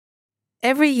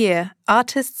Every year,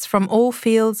 artists from all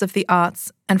fields of the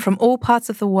arts and from all parts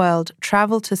of the world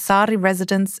travel to Saari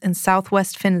Residence in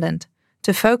southwest Finland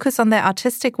to focus on their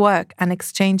artistic work and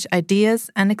exchange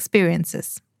ideas and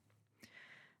experiences.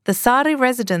 The Saari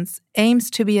Residence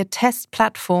aims to be a test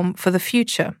platform for the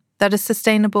future that is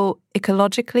sustainable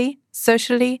ecologically,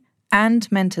 socially,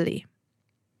 and mentally.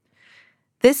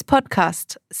 This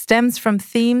podcast stems from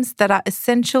themes that are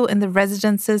essential in the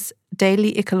residence's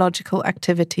daily ecological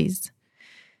activities.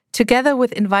 Together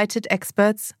with invited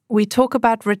experts, we talk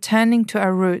about returning to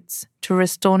our roots to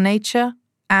restore nature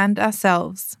and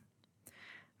ourselves.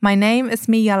 My name is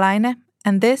Miia Laine,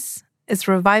 and this is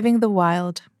Reviving the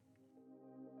Wild.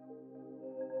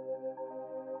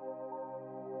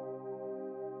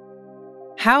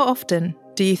 How often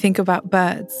do you think about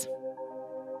birds?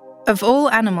 Of all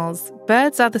animals,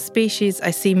 birds are the species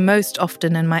I see most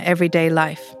often in my everyday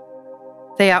life.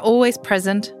 They are always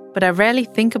present, but I rarely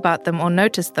think about them or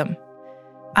notice them,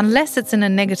 unless it's in a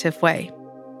negative way.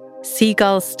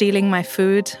 Seagulls stealing my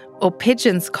food, or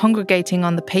pigeons congregating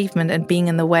on the pavement and being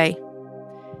in the way.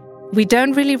 We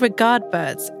don't really regard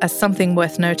birds as something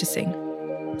worth noticing,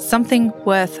 something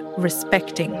worth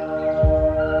respecting.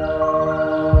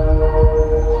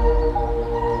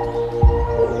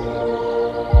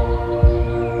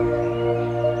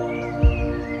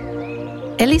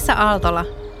 Elisa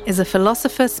Aaltola is a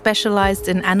philosopher specialized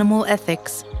in animal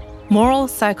ethics, moral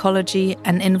psychology,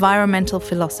 and environmental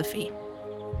philosophy.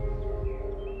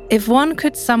 If one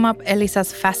could sum up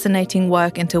Elisa's fascinating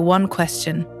work into one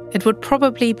question, it would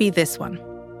probably be this one.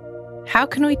 How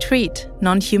can we treat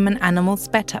non-human animals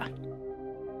better?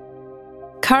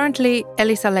 Currently,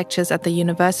 Elisa lectures at the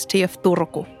University of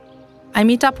Turku. I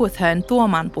meet up with her in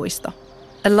Tuomaanpuisto,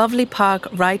 a lovely park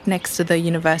right next to the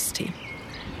university.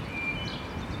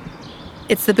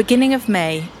 It's the beginning of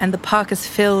May, and the park is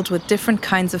filled with different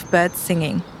kinds of birds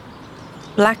singing.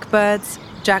 Blackbirds,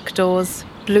 jackdaws,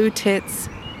 blue tits,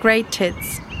 grey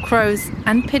tits, crows,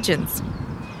 and pigeons.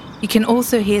 You can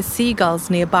also hear seagulls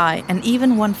nearby and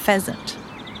even one pheasant.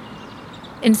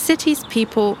 In cities,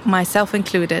 people, myself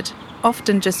included,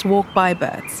 often just walk by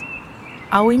birds.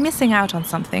 Are we missing out on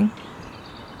something?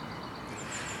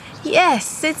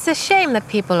 Yes, it's a shame that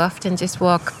people often just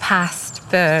walk past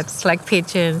birds like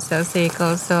pigeons or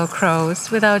seagulls or crows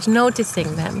without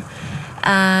noticing them.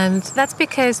 And that's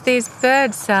because these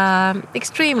birds are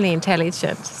extremely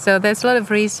intelligent. So there's a lot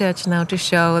of research now to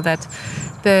show that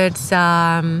birds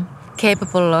are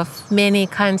capable of many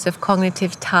kinds of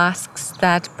cognitive tasks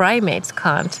that primates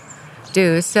can't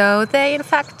do. So they, in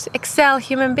fact, excel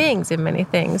human beings in many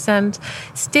things. And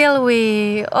still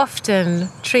we often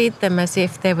treat them as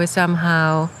if they were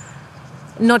somehow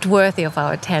not worthy of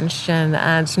our attention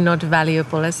and not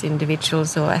valuable as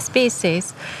individuals or as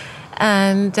species.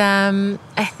 And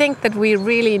I think that we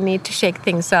really need to shake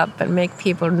things up and make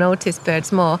people notice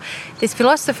birds more. This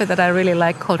philosopher that I really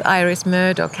like called Iris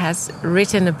Murdoch has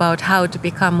written about how to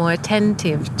become more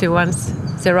attentive to one's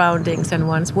surroundings and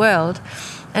one's world.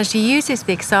 And she uses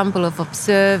the example of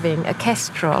observing a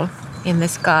kestrel in the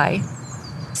sky.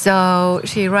 So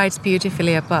she writes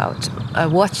beautifully about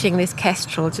watching this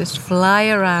kestrel just fly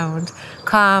around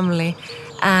calmly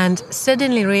and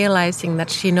suddenly realizing that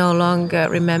she no longer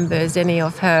remembers any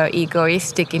of her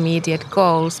egoistic immediate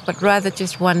goals, but rather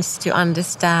just wants to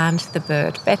understand the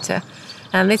bird better.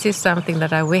 And this is something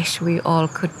that I wish we all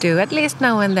could do, at least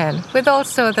now and then, with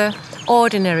also the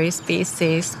ordinary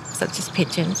species, such as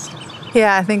pigeons.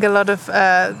 Yeah, I think a lot of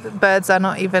birds are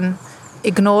not even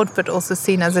ignored, but also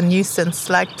seen as a nuisance,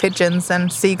 like pigeons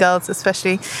and seagulls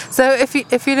especially. So if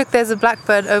you look, there's a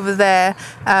blackbird over there.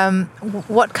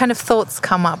 What kind of thoughts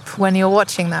come up when you're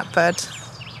watching that bird?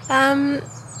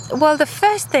 Well, the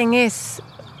first thing is,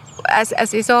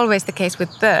 as is always the case with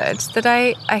birds, that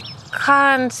I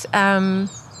can't...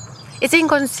 It's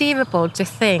inconceivable to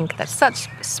think that such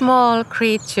small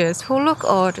creatures who look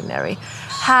ordinary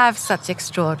have such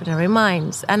extraordinary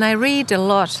minds. And I read a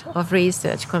lot of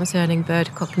research concerning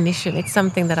bird cognition. It's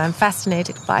something that I'm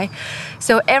fascinated by.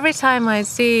 So every time I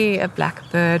see a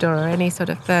blackbird or any sort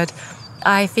of bird,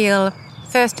 I feel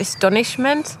first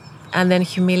astonishment and then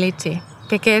humility,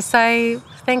 because I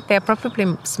think they're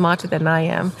probably smarter than I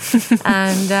am.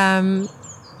 And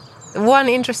one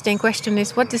interesting question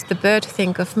is, what does the bird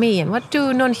think of me? And what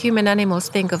do non-human animals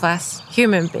think of us,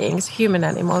 human beings, human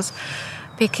animals?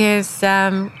 Because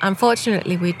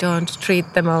unfortunately we don't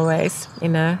treat them always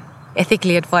in an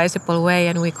ethically advisable way,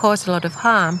 and we cause a lot of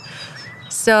harm.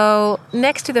 So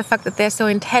next to the fact that they're so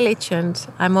intelligent,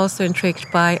 I'm also intrigued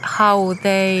by how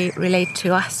they relate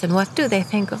to us and what do they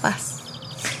think of us.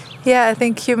 Yeah, I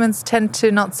think humans tend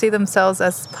to not see themselves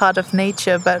as part of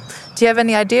nature, but do you have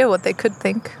any idea what they could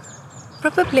think?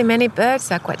 Probably many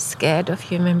birds are quite scared of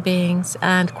human beings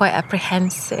and quite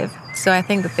apprehensive. So I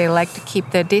think that they like to keep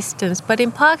their distance. But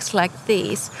in parks like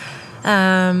these,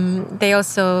 they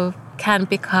also can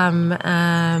become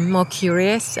more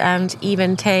curious and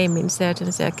even tame in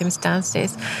certain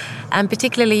circumstances. And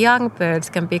particularly young birds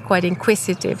can be quite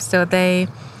inquisitive. So they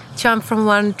jump from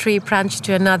one tree branch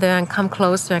to another and come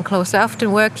closer and closer. I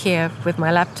often work here with my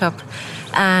laptop,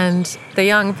 and the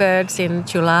young birds in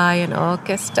July and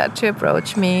August start to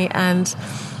approach me and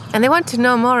they want to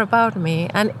know more about me.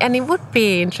 And it would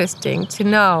be interesting to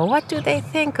know, what do they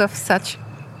think of such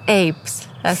apes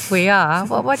as we are?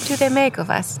 What do they make of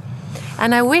us?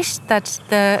 And I wish that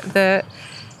the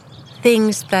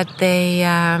things that they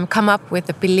come up with,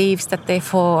 the beliefs that they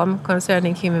form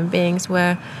concerning human beings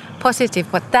were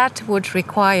positive, but that would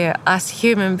require us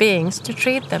human beings to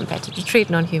treat them better, to treat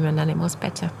non-human animals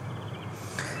better.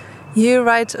 You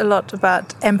write a lot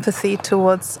about empathy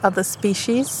towards other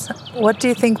species. What do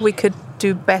you think we could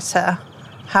do better?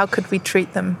 How could we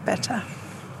treat them better?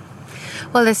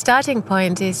 Well, the starting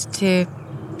point is to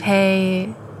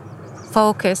pay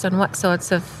focus on what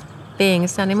sorts of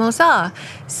beings animals are.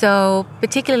 So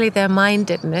particularly their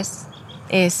mindedness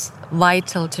is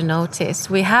vital to notice.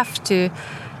 We have to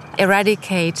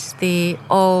eradicate the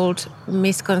old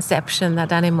misconception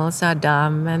that animals are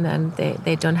dumb and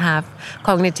they don't have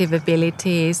cognitive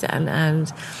abilities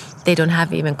and they don't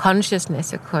have even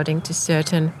consciousness according to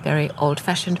certain very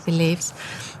old-fashioned beliefs.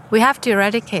 We have to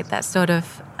eradicate that sort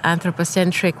of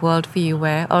anthropocentric worldview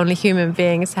where only human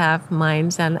beings have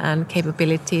minds and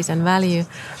capabilities and value.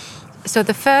 So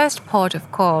the first port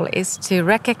of call is to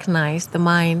recognize the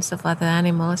minds of other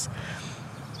animals.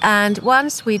 And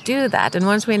once we do that, and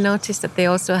once we notice that they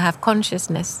also have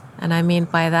consciousness, and I mean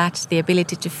by that the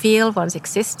ability to feel one's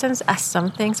existence as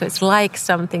something, so it's like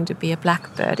something to be a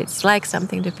blackbird, it's like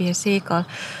something to be a seagull.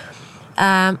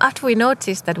 After we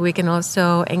notice that, we can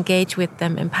also engage with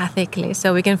them empathically,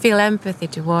 so we can feel empathy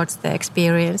towards their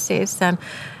experiences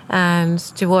and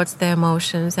towards their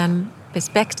emotions and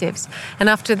perspectives. And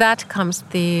after that comes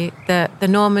the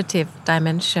normative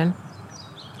dimension.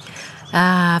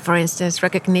 For instance,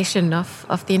 recognition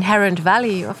of the inherent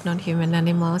value of non-human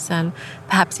animals and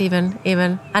perhaps even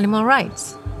animal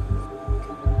rights.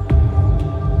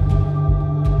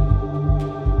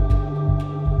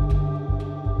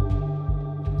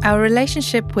 Our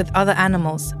relationship with other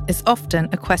animals is often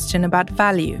a question about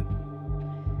value.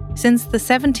 Since the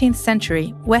 17th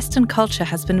century, Western culture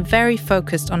has been very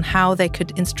focused on how they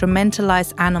could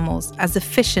instrumentalize animals as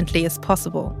efficiently as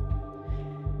possible.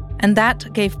 And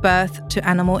that gave birth to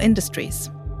animal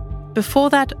industries. Before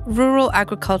that, rural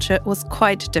agriculture was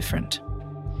quite different.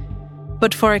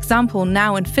 But for example,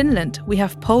 now in Finland, we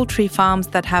have poultry farms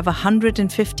that have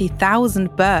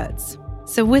 150,000 birds.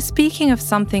 So we're speaking of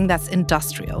something that's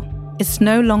industrial. It's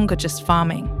no longer just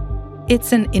farming.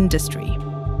 It's an industry.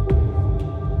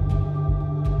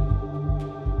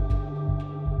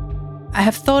 I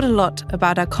have thought a lot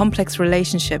about our complex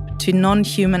relationship to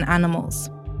non-human animals.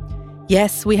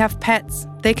 Yes, we have pets.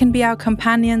 They can be our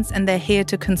companions and they're here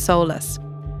to console us.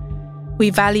 We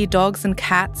value dogs and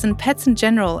cats and pets in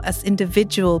general as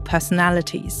individual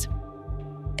personalities.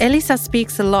 Elisa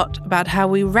speaks a lot about how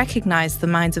we recognize the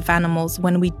minds of animals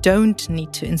when we don't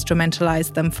need to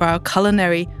instrumentalize them for our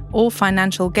culinary or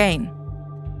financial gain.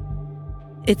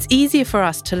 It's easier for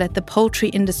us to let the poultry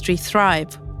industry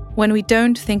thrive when we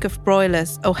don't think of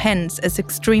broilers or hens as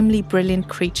extremely brilliant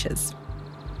creatures.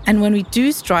 And when we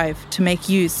do strive to make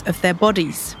use of their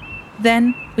bodies,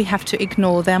 then we have to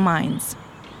ignore their minds.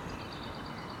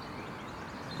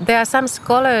 There are some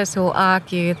scholars who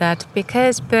argue that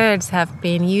because birds have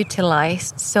been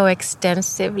utilized so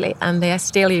extensively, and they are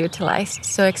still utilized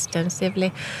so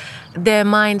extensively, their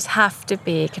minds have to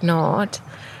be ignored.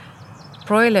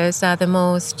 Broilers are the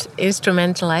most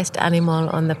instrumentalized animal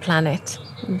on the planet.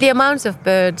 The amounts of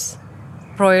birds,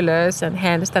 broilers and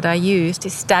hens that are used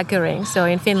is staggering. So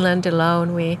in Finland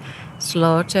alone, we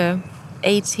slaughter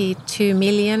 82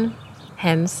 million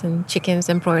hens and chickens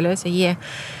and broilers a year.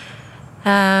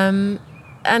 And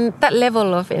that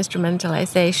level of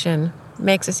instrumentalization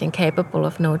makes us incapable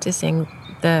of noticing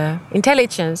the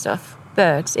intelligence of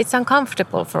birds. It's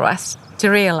uncomfortable for us to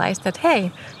realize that,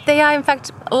 hey, they are in fact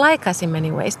like us in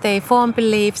many ways. They form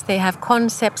beliefs, they have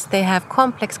concepts, they have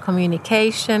complex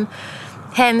communication.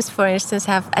 Hens, for instance,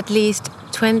 have at least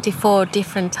 24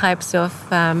 different types of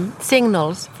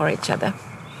signals for each other,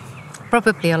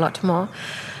 probably a lot more.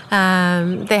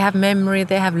 They have memory,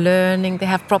 they have learning, they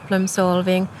have problem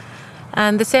solving.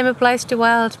 And the same applies to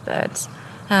wild birds.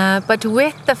 But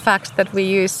with the fact that we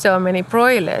use so many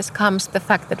broilers comes the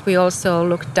fact that we also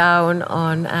look down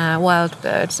on wild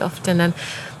birds often.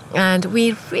 And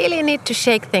we really need to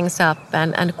shake things up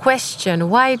and question,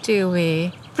 why do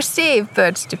we perceive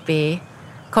birds to be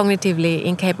cognitively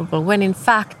incapable when in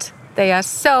fact they are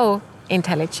so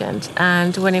intelligent,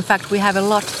 and when in fact we have a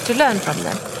lot to learn from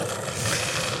them?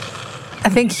 I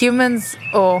think humans,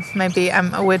 or maybe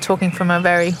we're talking from a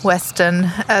very Western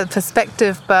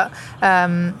perspective, but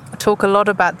talk a lot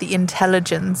about the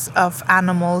intelligence of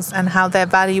animals and how they're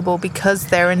valuable because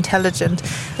they're intelligent.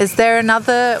 Is there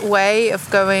another way of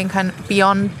going kind of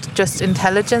beyond just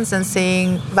intelligence and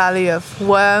seeing value of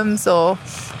worms or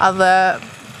other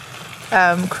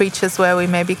creatures where we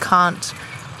maybe can't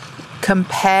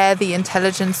compare the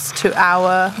intelligence to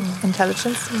our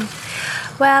intelligence?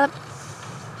 Well,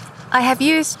 I have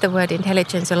used the word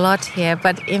intelligence a lot here,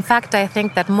 but in fact I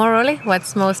think that morally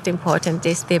what's most important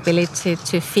is the ability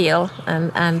to feel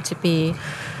and to be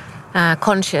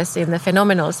conscious in the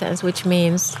phenomenal sense, which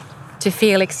means to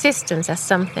feel existence as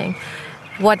something.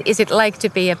 What is it like to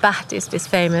be a bat is this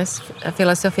famous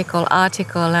philosophical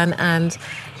article, and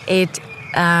it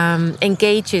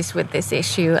engages with this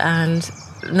issue and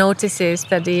notices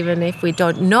that even if we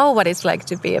don't know what it's like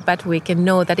to be a bat, we can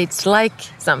know that it's like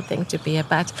something to be a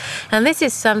bat. And this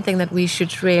is something that we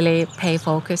should really pay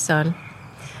focus on.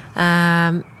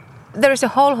 There is a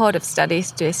whole host of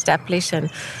studies to establish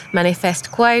and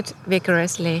manifest quite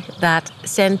vigorously that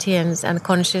sentience and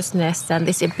consciousness and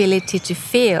this ability to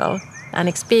feel and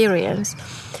experience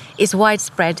is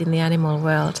widespread in the animal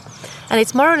world. And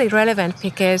it's morally relevant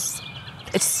because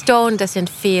a stone doesn't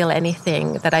feel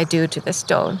anything that I do to the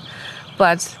stone,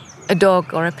 but a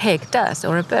dog or a pig does,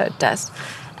 or a bird does.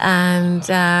 And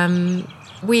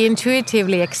we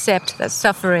intuitively accept that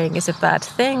suffering is a bad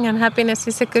thing and happiness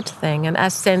is a good thing. And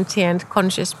as sentient,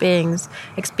 conscious beings,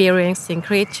 experiencing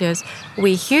creatures,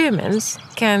 we humans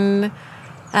can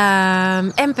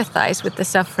empathize with the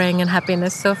suffering and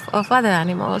happiness of other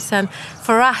animals. And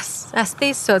for us, as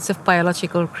these sorts of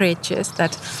biological creatures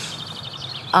that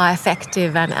are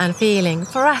effective and feeling,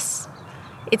 for us,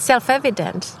 it's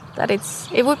self-evident that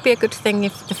it would be a good thing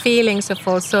if the feelings of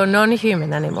also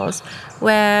non-human animals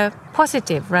were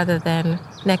positive rather than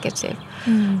negative.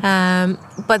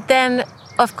 But then,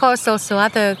 of course, also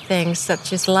other things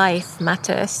such as life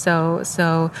matter.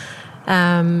 So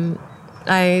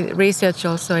I research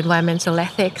also environmental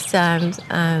ethics, and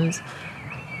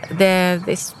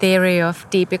this theory of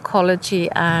deep ecology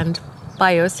and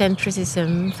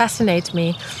biocentrism fascinate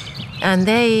me, and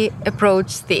they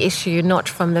approach the issue not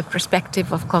from the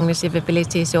perspective of cognitive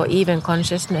abilities or even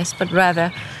consciousness, but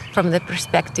rather from the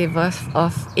perspective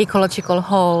of ecological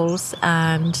wholes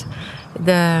and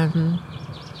the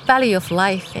value of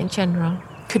life in general.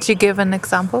 Could you give an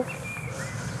example?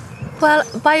 Well,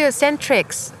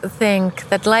 biocentrics think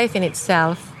that life in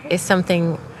itself is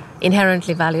something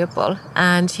inherently valuable,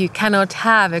 and you cannot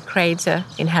have a greater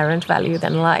inherent value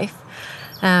than life.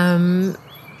 And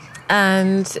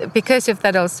because of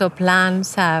that, also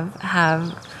plants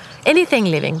have anything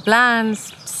living,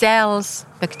 plants, cells,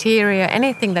 bacteria,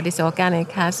 anything that is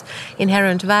organic has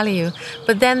inherent value.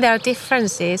 But then there are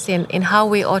differences in how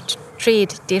we ought to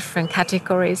treat different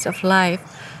categories of life,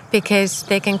 because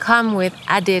they can come with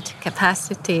added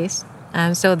capacities.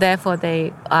 And so therefore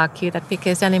they argue that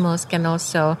because animals can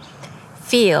also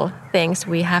feel things,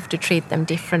 we have to treat them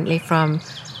differently from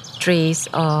trees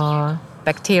or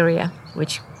bacteria,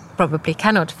 which probably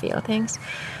cannot feel things.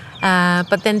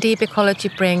 But then deep ecology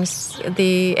brings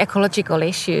the ecological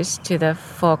issues to the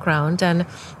foreground, and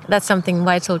that's something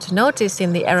vital to notice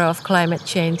in the era of climate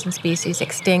change and species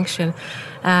extinction.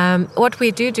 What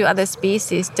we do to other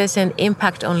species doesn't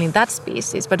impact only that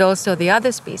species, but also the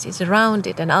other species around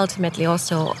it, and ultimately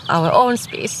also our own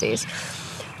species.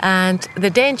 And the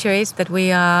danger is that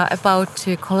we are about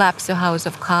to collapse a house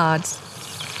of cards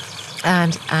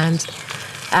and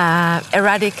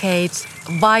eradicate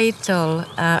vital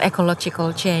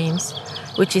ecological chains,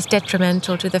 which is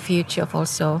detrimental to the future of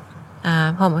also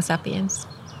Homo sapiens.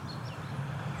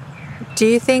 Do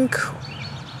you think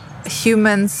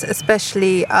humans,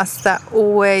 especially us that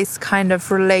always kind of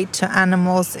relate to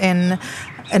animals in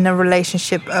a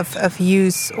relationship of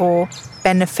use or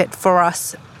benefit for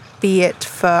us, be it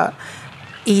for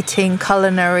eating,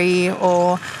 culinary,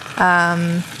 or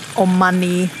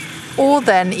money, or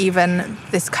then even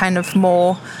this kind of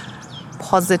more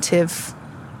positive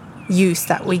use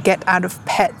that we get out of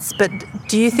pets? But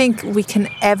do you think we can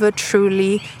ever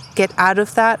truly get out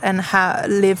of that and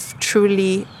live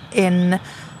truly in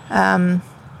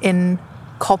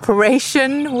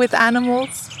cooperation with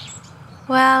animals?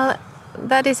 Well,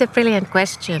 that is a brilliant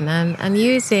question. And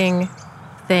using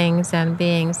things and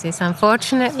beings is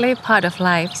unfortunately part of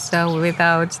life. So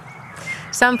without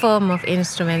some form of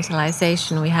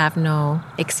instrumentalization, we have no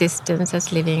existence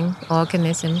as living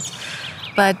organisms.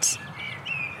 But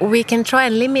we can try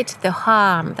and limit the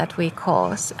harm that we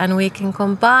cause, and we can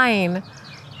combine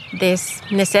this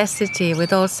necessity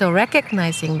with also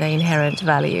recognizing the inherent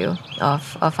value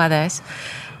of others.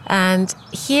 And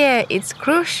here it's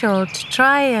crucial to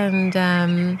try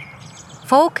and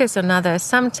focus on others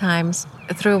sometimes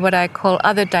through what I call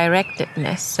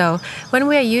other-directedness. So when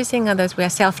we are using others, we are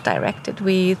self-directed.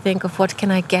 We think of what can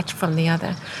I get from the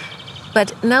other.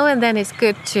 But now and then it's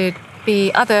good to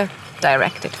be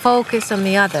other-directed, focus on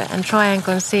the other and try and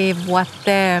conceive what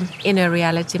their inner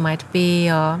reality might be,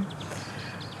 or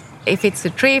if it's a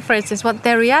tree, for instance, what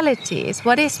their reality is.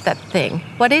 What is that thing?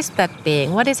 What is that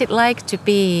being? What is it like to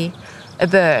be a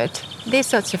bird? These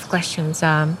sorts of questions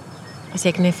are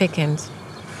significant.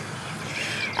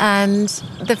 And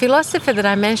the philosopher that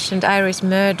I mentioned, Iris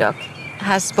Murdoch,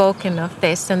 has spoken of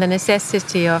this and the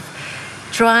necessity of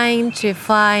trying to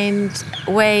find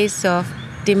ways of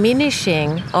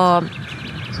diminishing or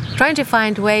trying to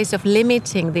find ways of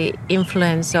limiting the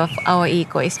influence of our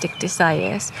egoistic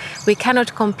desires. We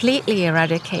cannot completely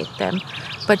eradicate them,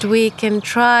 but we can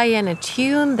try and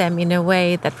attune them in a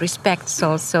way that respects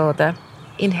also the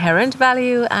inherent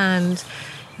value and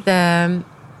the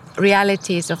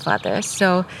realities of others.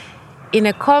 So in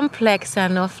a complex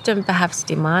and often perhaps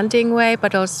demanding way,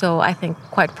 but also I think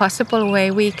quite possible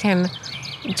way, we can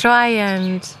try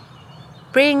and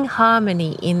bring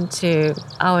harmony into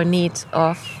our need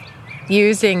of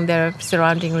using the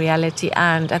surrounding reality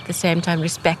and at the same time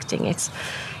respecting its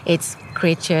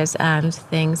creatures and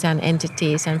things and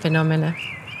entities and phenomena.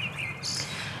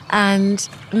 And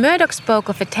Murdoch spoke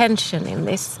of attention in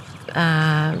this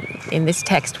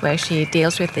text where she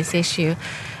deals with this issue.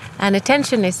 And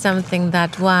attention is something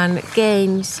that one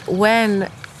gains when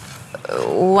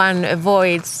one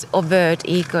avoids overt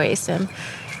egoism.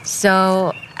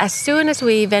 So as soon as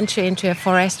we venture into a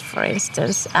forest, for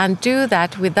instance, and do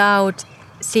that without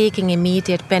seeking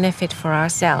immediate benefit for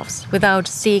ourselves, without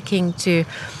seeking to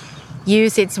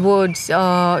use its woods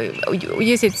or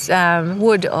use its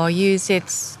wood or use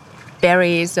its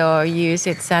berries or use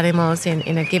its animals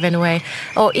in a given way,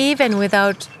 or even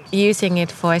without using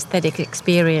it for aesthetic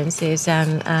experiences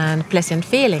and pleasant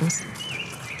feelings.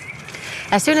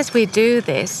 As soon as we do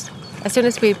this, as soon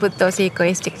as we put those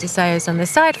egoistic desires on the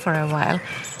side for a while,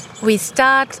 we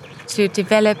start to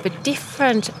develop a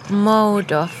different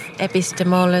mode of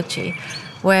epistemology,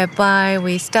 whereby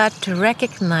we start to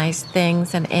recognize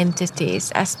things and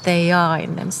entities as they are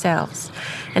in themselves.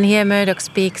 And here Murdoch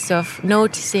speaks of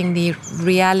noticing the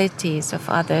realities of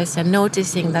others and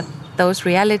noticing that those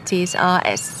realities are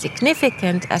as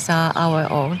significant as are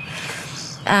our own.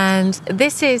 And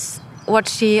this is what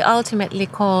she ultimately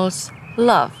calls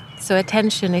love. So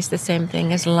attention is the same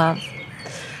thing as love.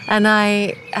 And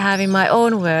I have in my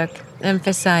own work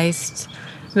emphasized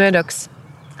Murdoch's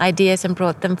ideas and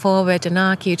brought them forward and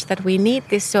argued that we need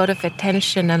this sort of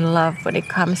attention and love when it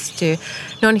comes to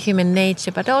non-human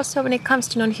nature, but also when it comes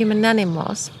to non-human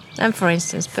animals and, for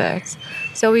instance, birds.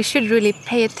 So we should really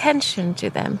pay attention to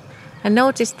them and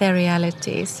notice their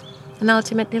realities and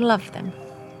ultimately love them.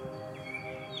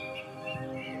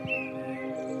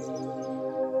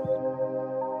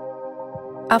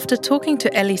 After talking to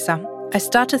Elisa, I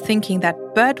started thinking that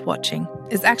bird watching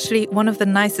is actually one of the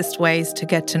nicest ways to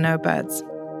get to know birds.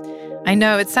 I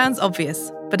know it sounds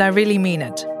obvious, but I really mean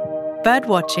it. Bird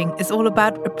watching is all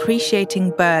about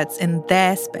appreciating birds in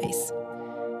their space,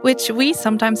 which we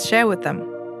sometimes share with them.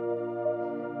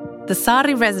 The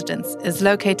Saari Residence is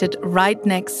located right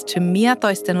next to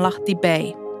Mietoistenlahti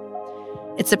Bay.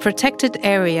 It's a protected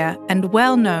area and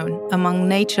well known among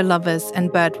nature lovers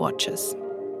and bird watchers.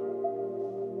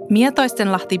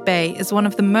 Mietoistenlahti Bay is one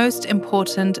of the most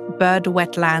important bird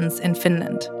wetlands in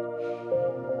Finland.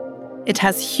 It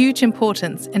has huge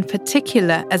importance, in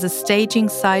particular as a staging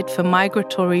site for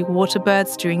migratory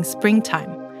waterbirds during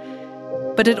springtime.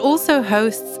 But it also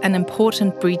hosts an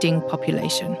important breeding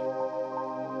population.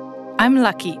 I'm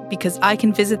lucky because I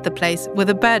can visit the place with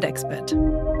a bird expert,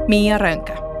 Mia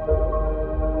Rönkä.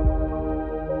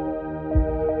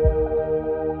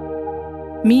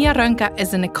 Mia Rönkä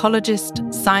is an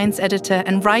ecologist, science editor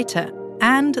and writer,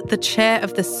 and the chair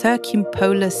of the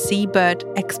Circumpolar Seabird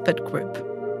Expert Group.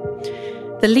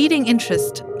 The leading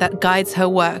interest that guides her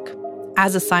work,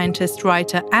 as a scientist,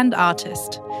 writer and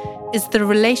artist, is the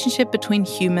relationship between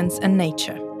humans and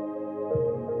nature.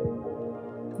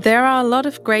 There are a lot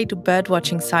of great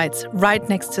birdwatching sites right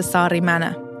next to Saari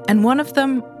Manor, and one of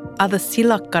them are the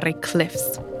Silakkari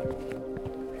Cliffs.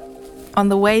 On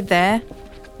the way there,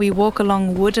 we walk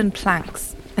along wooden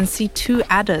planks and see 2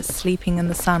 adders sleeping in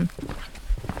the sun.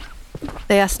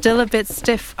 They are still a bit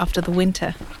stiff after the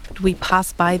winter, but we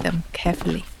pass by them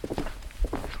carefully.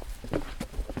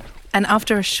 And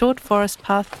after a short forest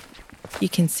path, you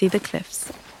can see the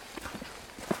cliffs.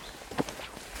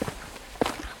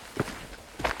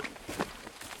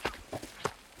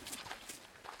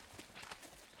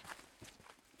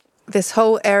 This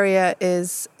whole area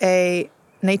is a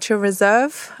nature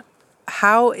reserve.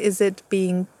 How is it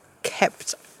being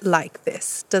kept like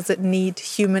this? Does it need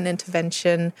human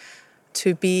intervention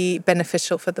to be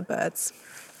beneficial for the birds?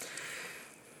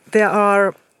 There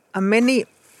are many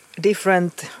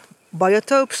different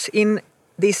biotopes in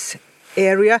this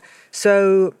area.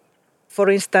 So, for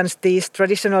instance, these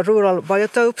traditional rural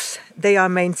biotopes, they are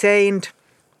maintained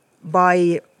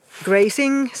by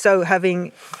grazing, so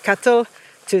having cattle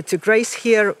to graze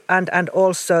here and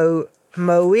also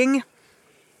mowing.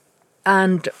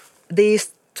 And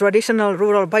these traditional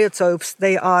rural biotopes,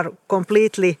 they are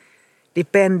completely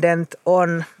dependent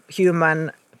on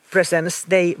human presence.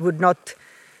 They would not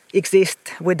exist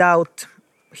without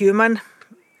human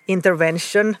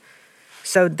intervention.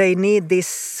 So they need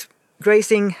this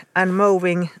grazing and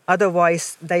mowing,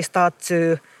 otherwise they start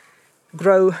to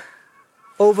grow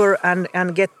over and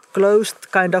get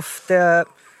closed, kind of the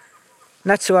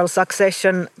natural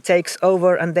succession takes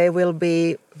over and there will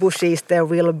be bushes, there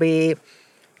will be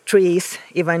trees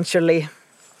eventually,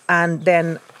 and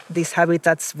then these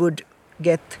habitats would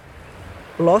get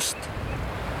lost.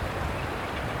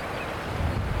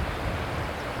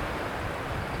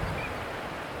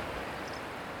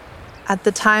 At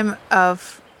the time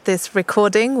of this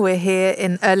recording, we're here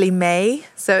in early May,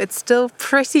 so it's still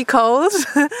pretty cold,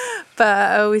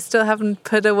 but we still haven't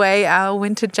put away our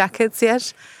winter jackets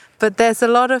yet. But there's a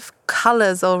lot of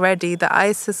colors already. The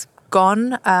ice is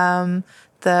gone.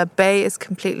 The bay is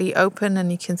completely open,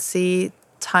 and you can see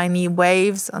tiny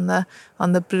waves on the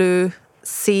blue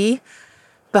sea.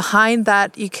 Behind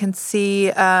that, you can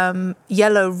see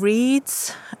yellow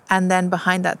reeds, and then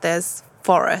behind that, there's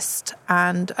forest.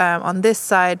 And on this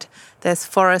side, there's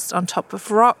forest on top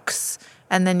of rocks,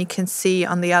 and then you can see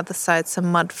on the other side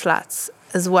some mud flats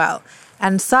as well.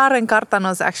 And Saaren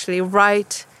kartano is actually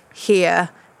right here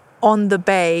on the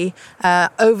bay,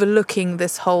 overlooking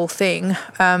this whole thing.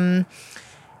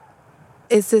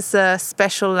 Is this a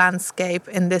special landscape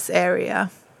in this area?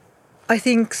 I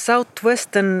think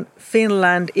southwestern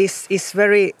Finland is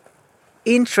very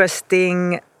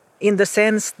interesting in the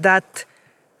sense that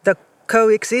the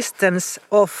coexistence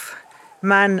of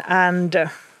man and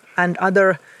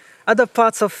other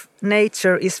parts of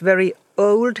nature is very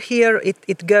old here.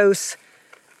 It goes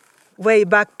way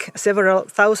back several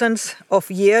thousands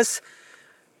of years,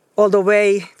 all the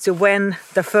way to when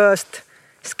the first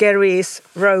skerries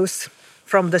rose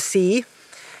from the sea.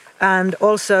 And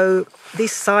also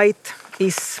this site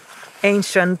is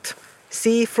ancient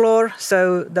sea floor,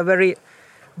 so the very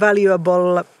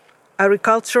valuable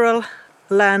agricultural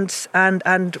lands and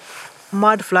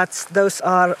mud flats, those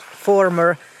are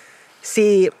former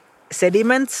sea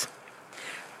sediments.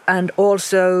 And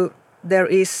also there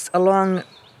is a long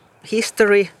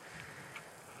history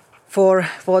for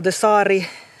the Saari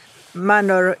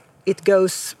manor. It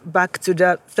goes back to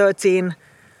the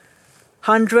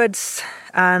 1300s,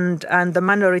 and the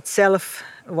manor itself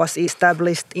was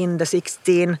established in the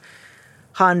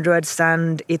 1600s,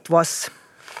 and it was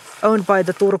owned by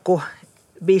the Turku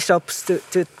bishops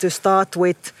to start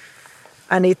with,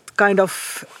 and it kind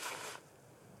of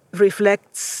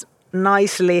reflects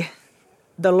nicely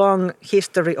the long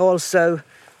history also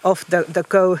of the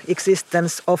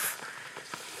coexistence of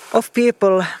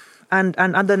people and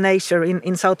other nature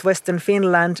in southwestern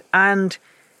Finland, and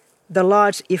the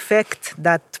large effect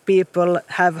that people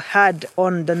have had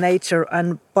on the nature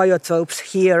and biotopes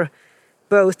here,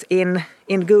 both in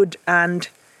good and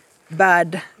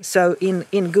bad. So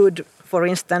in good, for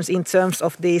instance, in terms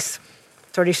of these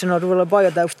traditional rural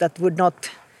biotopes that would not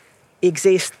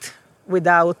exist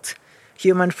without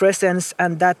human presence,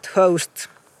 and that host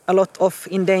a lot of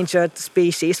endangered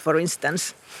species, for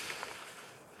instance.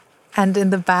 And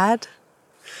in the bad?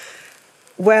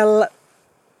 Well,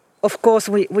 of course,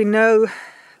 we know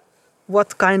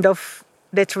what kind of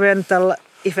detrimental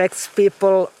effects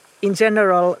people in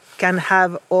general can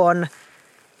have on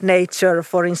nature,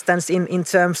 for instance, in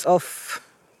terms of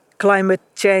climate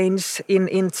change,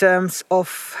 in terms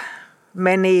of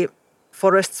many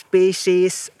forest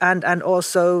species and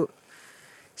also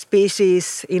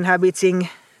species inhabiting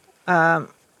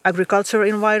agricultural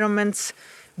environments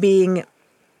being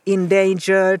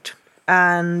endangered.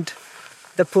 and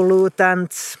the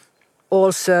pollutants,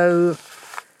 also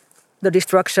the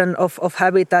destruction of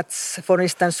habitats, for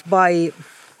instance, by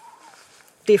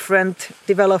different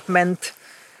development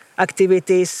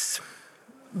activities,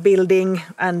 building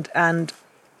and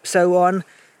so on.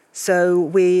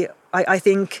 So I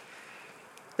think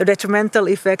the detrimental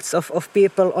effects of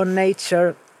people on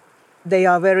nature, they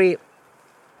are very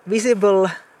visible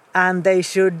and they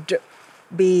should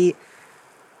be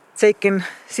taken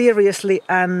seriously,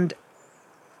 and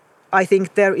I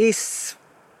think there is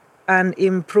an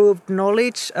improved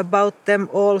knowledge about them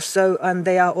also, and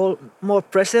they are all more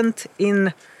present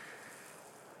in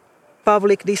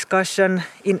public discussion,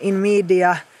 in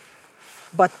media.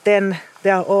 But then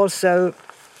there are also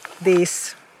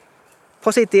these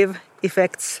positive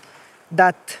effects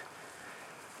that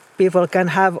people can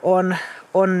have on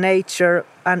nature,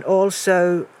 and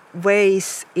also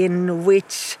ways in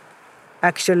which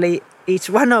actually each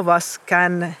one of us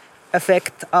can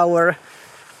affect our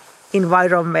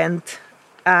environment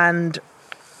and,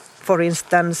 for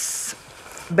instance,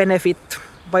 benefit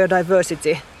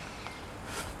biodiversity.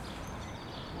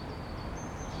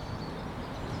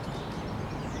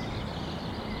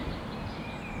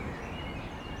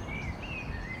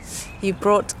 You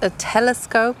brought a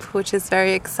telescope, which is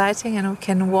very exciting, and we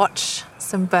can watch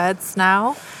some birds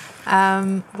now.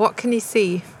 What can you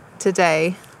see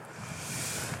today?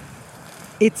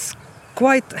 It's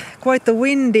quite a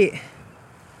windy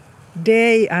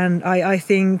day, and I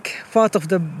think part of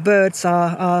the birds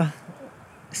are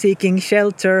seeking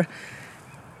shelter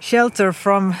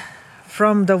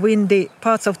from the windy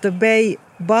parts of the bay.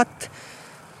 But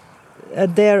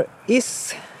there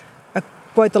is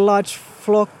quite a large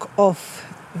flock of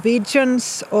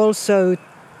pigeons, also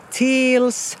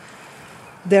teals.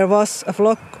 There was a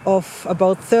flock of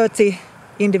about 30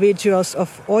 individuals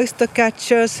of oyster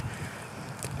catchers.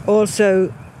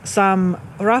 Also some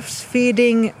ruffs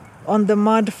feeding on the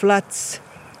mud flats.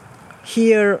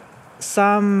 Here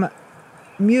some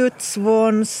mute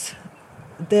swans.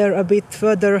 They're a bit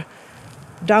further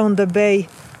down the bay.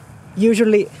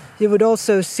 Usually you would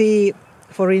also see,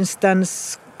 for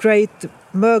instance, great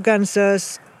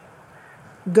mergansers,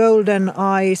 golden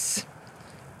eyes,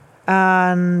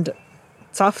 and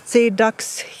tufty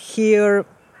ducks here,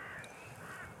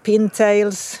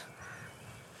 pintails.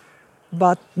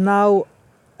 But now,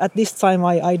 at this time,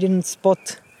 I didn't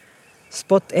spot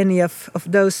any of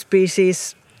those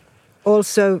species.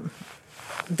 Also,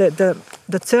 the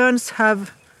terns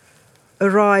have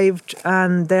arrived,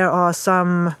 and there are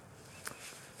some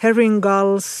herring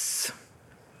gulls,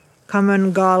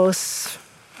 common gulls.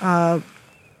 Quite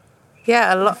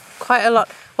a lot.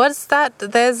 What's that?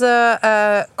 There's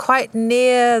a quite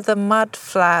near the mud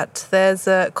flat. There's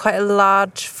quite a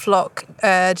large flock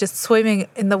just swimming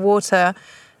in the water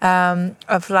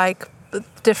of like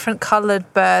different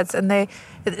coloured birds, and it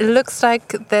looks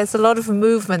like there's a lot of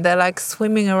movement. They're like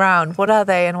swimming around. What are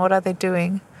they, and what are they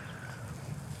doing?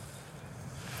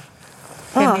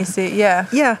 Can you see? Yeah.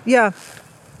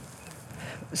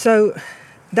 So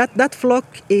that flock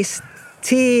is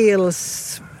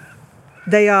teals.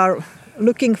 They are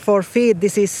looking for feed.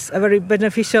 This is a very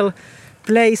beneficial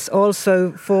place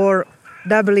also for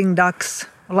dabbling ducks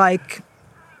like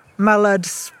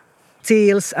mallards,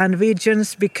 teals and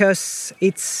pigeons, because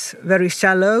it's very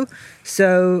shallow,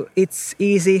 so it's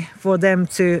easy for them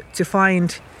to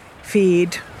find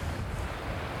feed.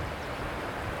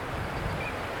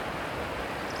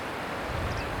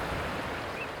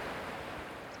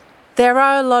 There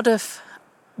are a lot of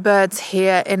birds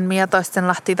here in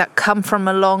Mietoistenlahti that come from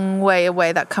a long way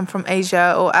away, that come from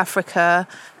Asia or Africa.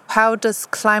 How does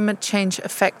climate change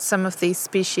affect some of these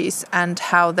species and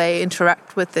how they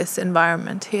interact with this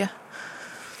environment here?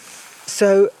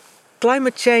 So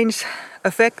climate change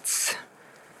affects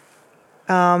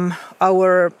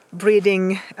our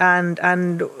breeding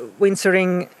and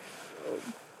wintering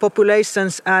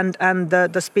populations and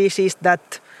the species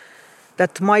that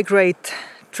migrate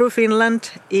through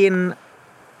Finland in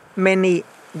many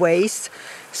ways.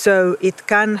 So it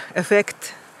can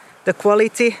affect the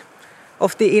quality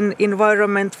of the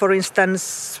environment, for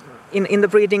instance, in the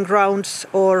breeding grounds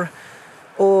or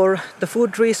the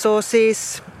food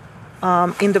resources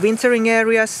in the wintering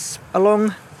areas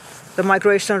along the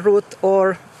migration route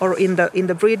or in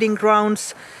the breeding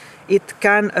grounds. It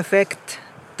can affect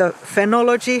the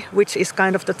phenology, which is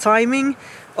kind of the timing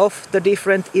of the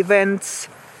different events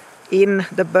in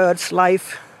the bird's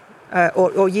life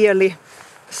or yearly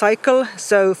cycle.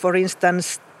 So, for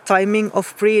instance, timing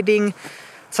of breeding,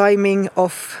 timing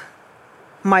of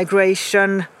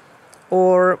migration,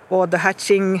 or the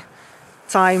hatching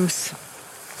times.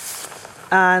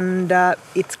 and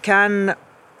it can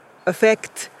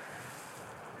affect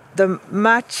the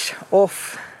match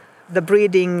of the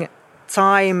breeding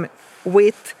time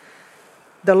with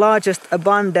the largest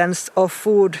abundance of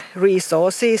food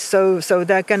resources. So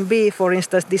there can be, for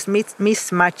instance, this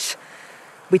mismatch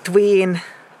between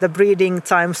the breeding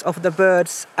times of the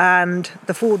birds and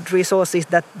the food resources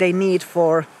that they need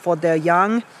for their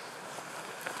young.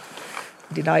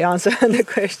 Did I answer the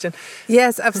question?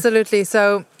 Yes, absolutely.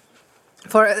 So,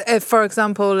 for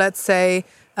example, let's say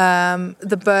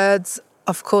the birds,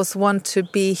 of course, want to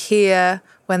be here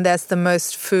when there's the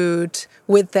most food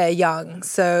with their young.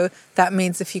 So that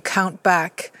means if you count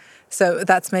back, so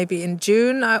that's maybe in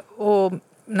June or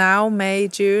now, May,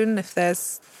 June, if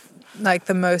there's like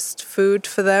the most food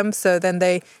for them. So then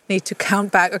they need to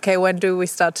count back, okay, when do we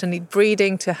start to need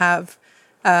breeding to have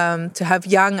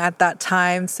young at that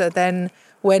time? So then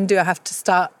when do I have to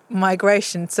start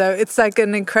migration? So it's like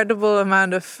an incredible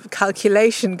amount of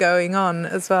calculation going on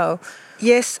as well.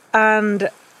 Yes, and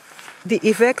the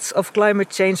effects of climate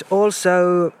change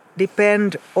also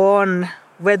depend on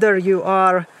whether you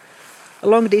are a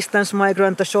long-distance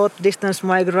migrant, a short-distance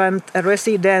migrant, a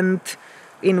resident,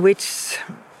 in which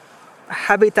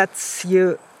habitats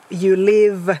you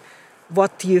live,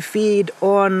 what you feed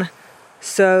on.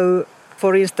 So,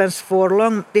 for instance, for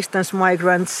long-distance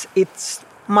migrants, it's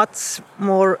much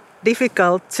more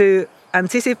difficult to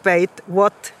anticipate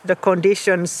what the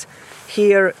conditions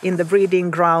here in the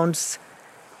breeding grounds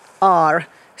are.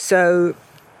 So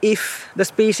if the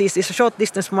species is a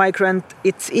short-distance migrant,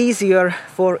 it's easier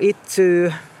for it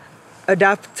to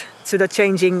adapt to the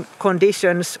changing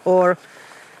conditions or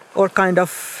kind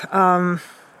of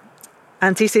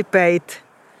anticipate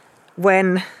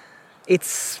when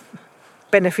it's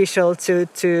beneficial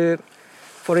to,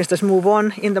 for instance, move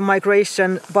on in the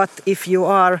migration. But if you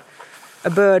are a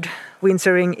bird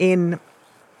wintering in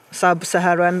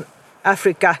sub-Saharan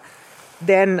Africa,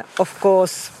 then of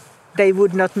course they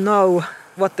would not know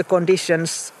what the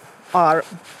conditions are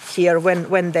here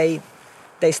when they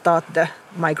start the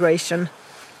migration.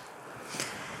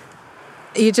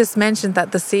 You just mentioned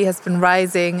that the sea has been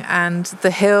rising, and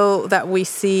the hill that we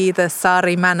see, the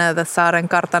Saari Manor, the Saaren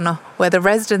Kartano, where the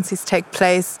residencies take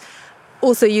place,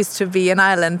 also used to be an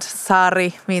island.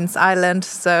 Saari means island,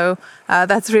 so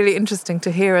that's really interesting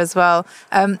to hear as well.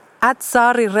 At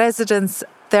Saari Residence,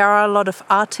 there are a lot of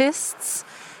artists,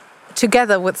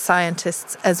 together with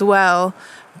scientists as well.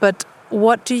 But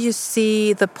what do you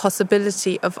see the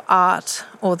possibility of art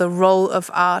or the role of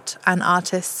art and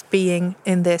artists being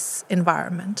in this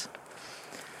environment?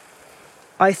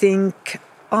 I think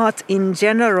art in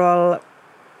general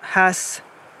has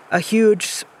a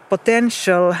huge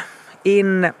potential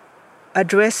in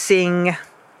addressing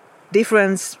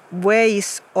different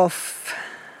ways of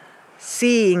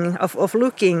seeing, of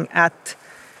looking at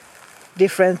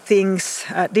different things,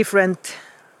 different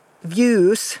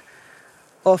views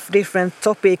of different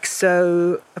topics.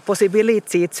 So a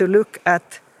possibility to look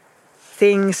at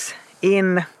things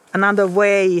in another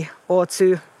way or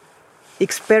to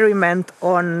experiment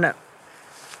on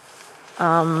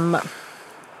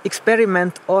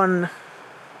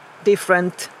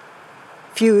different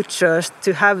futures,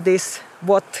 to have this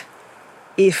what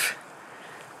if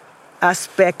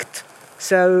aspect.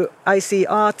 So I see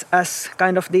art as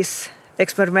kind of this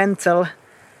experimental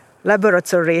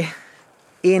laboratory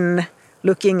in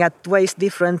looking at ways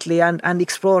differently and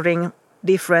exploring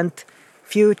different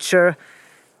future.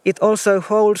 It also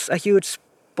holds a huge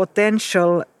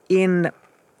potential in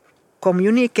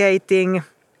communicating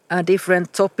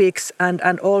different topics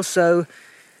and also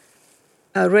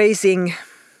raising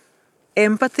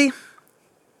empathy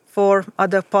for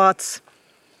other parts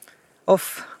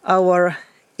of our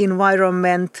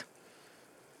environment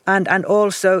and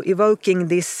also evoking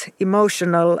this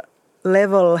emotional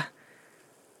level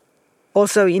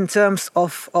also in terms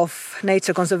of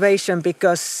nature conservation,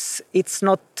 because it's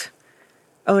not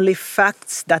only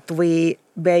facts that we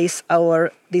base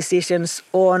our decisions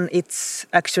on, it's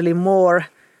actually more,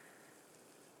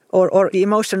 or the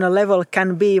emotional level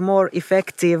can be more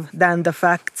effective than the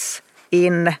facts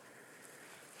in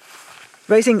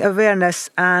raising awareness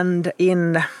and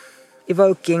in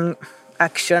evoking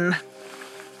action.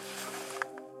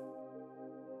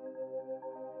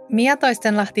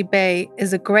 Mietoistenlahti Bay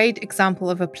is a great example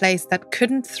of a place that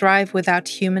couldn't thrive without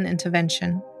human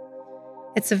intervention.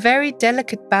 It's a very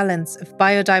delicate balance of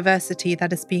biodiversity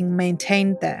that is being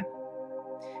maintained there.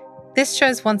 This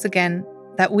shows once again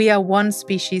that we are one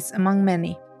species among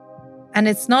many. And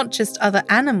it's not just other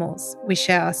animals we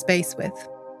share our space with.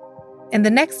 In the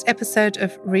next episode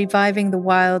of Reviving the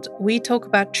Wild, we talk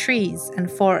about trees and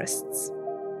forests.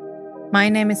 My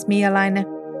name is Miia Laine.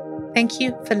 Thank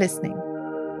you for listening.